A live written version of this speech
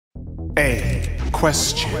A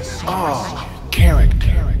question of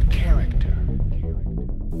character.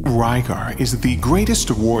 Rygar is the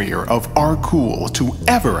greatest warrior of AQOC to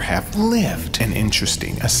ever have lived. An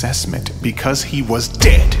interesting assessment because he was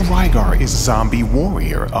dead. Rygar is zombie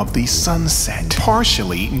warrior of the sunset,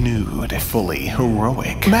 partially nude, fully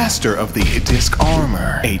heroic, master of the disc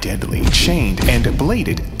armor, a deadly chained and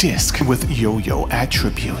bladed disc with yo-yo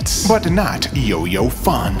attributes, but not yo-yo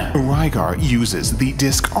fun. Rygar uses the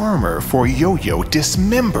disc armor for yo-yo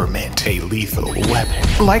dismemberment, a lethal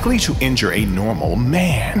weapon, likely to injure a normal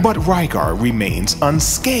man. But Rygar remains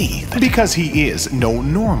unscathed because he is no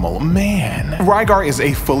normal man. Rygar is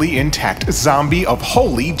a fully intact zombie of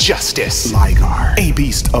holy justice. Rygar, a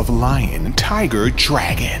beast of lion, tiger,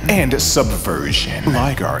 dragon, and subversion.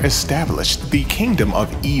 Rygar established the kingdom of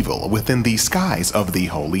evil within the skies of the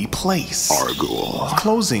holy place, AQOC,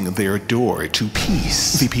 closing their door to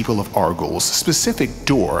peace. The people of AQOC's specific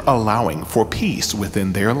door allowing for peace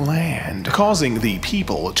within their land, causing the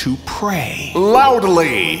people to pray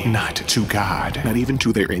loudly. Not to God, not even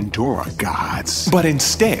to their Endora gods, but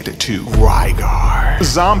instead to Rygar,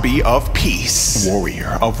 zombie of peace,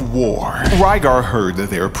 warrior of war. Rygar heard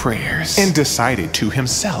their prayers and decided to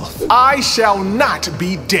himself, I shall not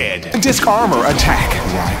be dead. Disc armor attack.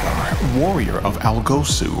 Rygar, warrior of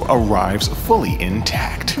Algosu, arrives fully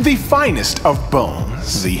intact, the finest of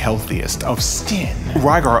bones, the healthiest of skin.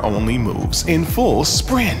 Rygar only moves in full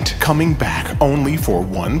sprint, coming back only for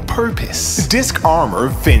one purpose: disc armor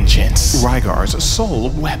vengeance. Rygar's sole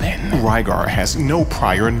weapon. Rygar has no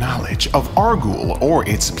prior knowledge of AQOC or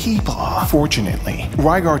its people. Fortunately,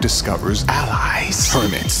 Rygar discovers allies,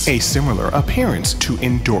 hermits, a similar appearance to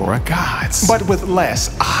Endora gods, but with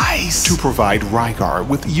less eyes, to provide Rygar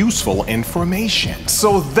with useful information.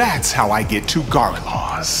 So that's how I get to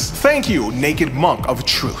Garlaws. Thank you, naked monk of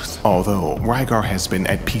truth. Although Rygar has been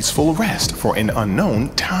at peaceful rest for an unknown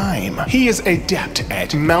time, he is adept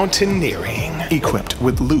at mountaineering, equipped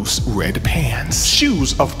with loose red pants,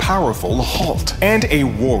 shoes of powerful halt, and a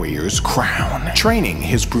warrior's crown, training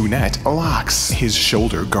his brunette locks, his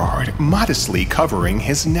shoulder guard modestly covering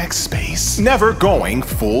his neck space, never going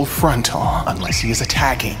full frontal unless he is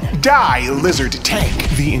attacking. Die, lizard tank!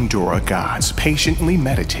 The Endora gods patiently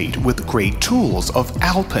meditate with great tools of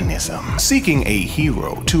alpinism, seeking a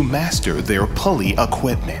hero to master their pulley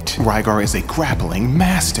equipment. Rygar is a grappling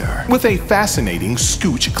master with a fascinating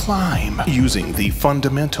scooch climb, using the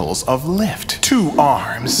fundamentals of lift, 2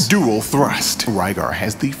 arms, dual thrust. Rygar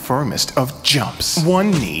has the firmest of jumps,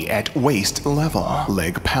 one knee at waist level,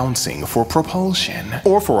 leg pouncing for propulsion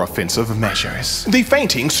or for offensive measures. The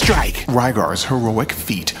fainting strike. Rygar's heroic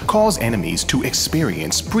feat cause enemies to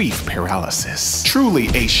experience brief paralysis. Truly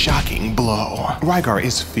a shocking blow. Rygar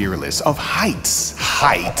is fearless of heights.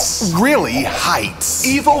 Heights. Really heights.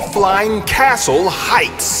 Evil flying castle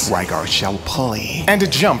heights. Rygar shall pulley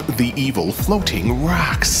and jump the evil floating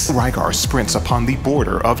rocks. Rygar sprints upon the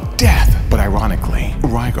border of death, but ironically,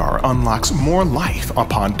 Rygar unlocks more life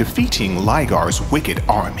upon defeating Rygar's wicked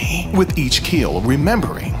army, with each kill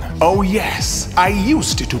remembering, oh yes, I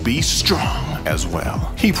used to be strong as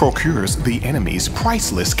well. He procures the enemy's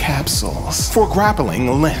priceless capsules for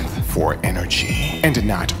grappling length, for energy, and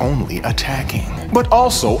not only attacking, but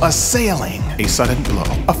also assailing, a sudden blow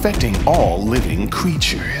affecting all living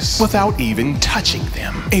creatures without even touching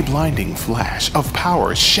them. A blinding flash of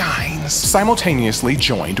power shines, simultaneously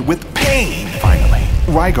joined with pain. Finally,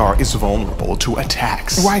 Rygar is vulnerable to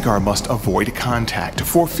attacks. Rygar must avoid contact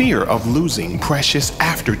for fear of losing precious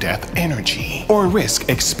after-death energy or risk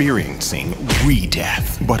experiencing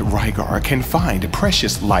re-death. But Rygar can find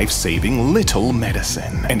precious life-saving little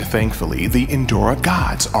medicine, and thankfully the Endora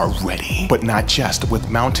gods are ready. But not just with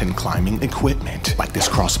mountain climbing equipment like this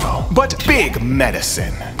crossbow, but big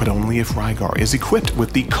medicine. But only if Rygar is equipped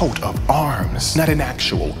with the coat of arms, not an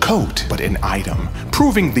actual coat, but an item,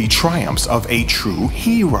 proving the triumphs of a true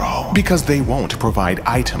hero, because they won't provide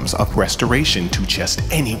items of restoration to just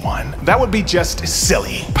anyone. That would be just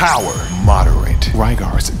silly. Power moderate.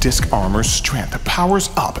 Rygar's disc armor strength powers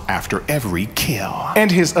up after every kill, and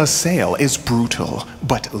his assail is brutal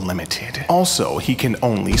but limited. Also, he can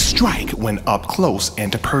only strike when up close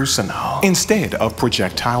and personal, instead of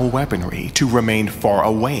projectile weaponry to remain far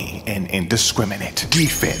away and indiscriminate.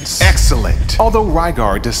 Defense. Excellent. Although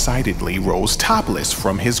Rygar decidedly rose topless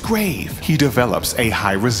from his grave, he develops a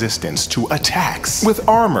high resistance to attacks with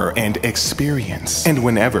armor and experience. And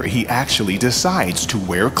whenever he actually decides to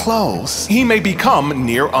wear clothes, he may become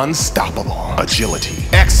near unstoppable. Agility,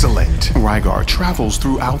 excellent. Rygar travels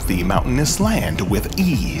throughout the mountainous land with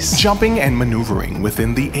ease, jumping and maneuvering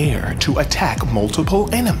within the air to attack multiple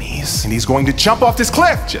enemies. And he's going to jump off this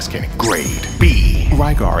cliff! Just kidding. Grade B.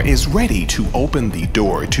 Rygar is ready to open the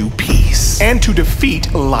door to peace and to defeat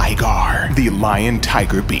Rygar, the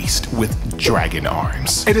lion-tiger beast with dragon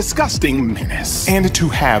arms, a disgusting menace, and to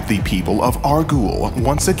have the people of Argul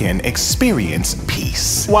once again experience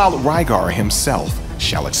peace, while Rygar himself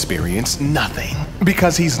shall experience nothing,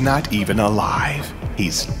 because he's not even alive.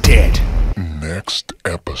 He's dead. Next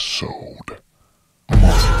episode. Mother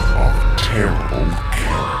of terrible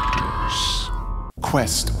characters.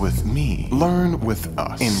 Quest with me. Learn with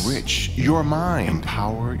us. Enrich your mind.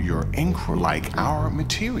 Empower your inquiry like our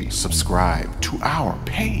material. Subscribe to our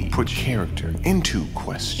page. Put character into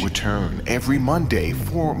question. Return every Monday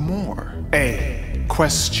for more. A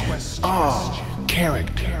question of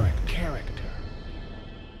character.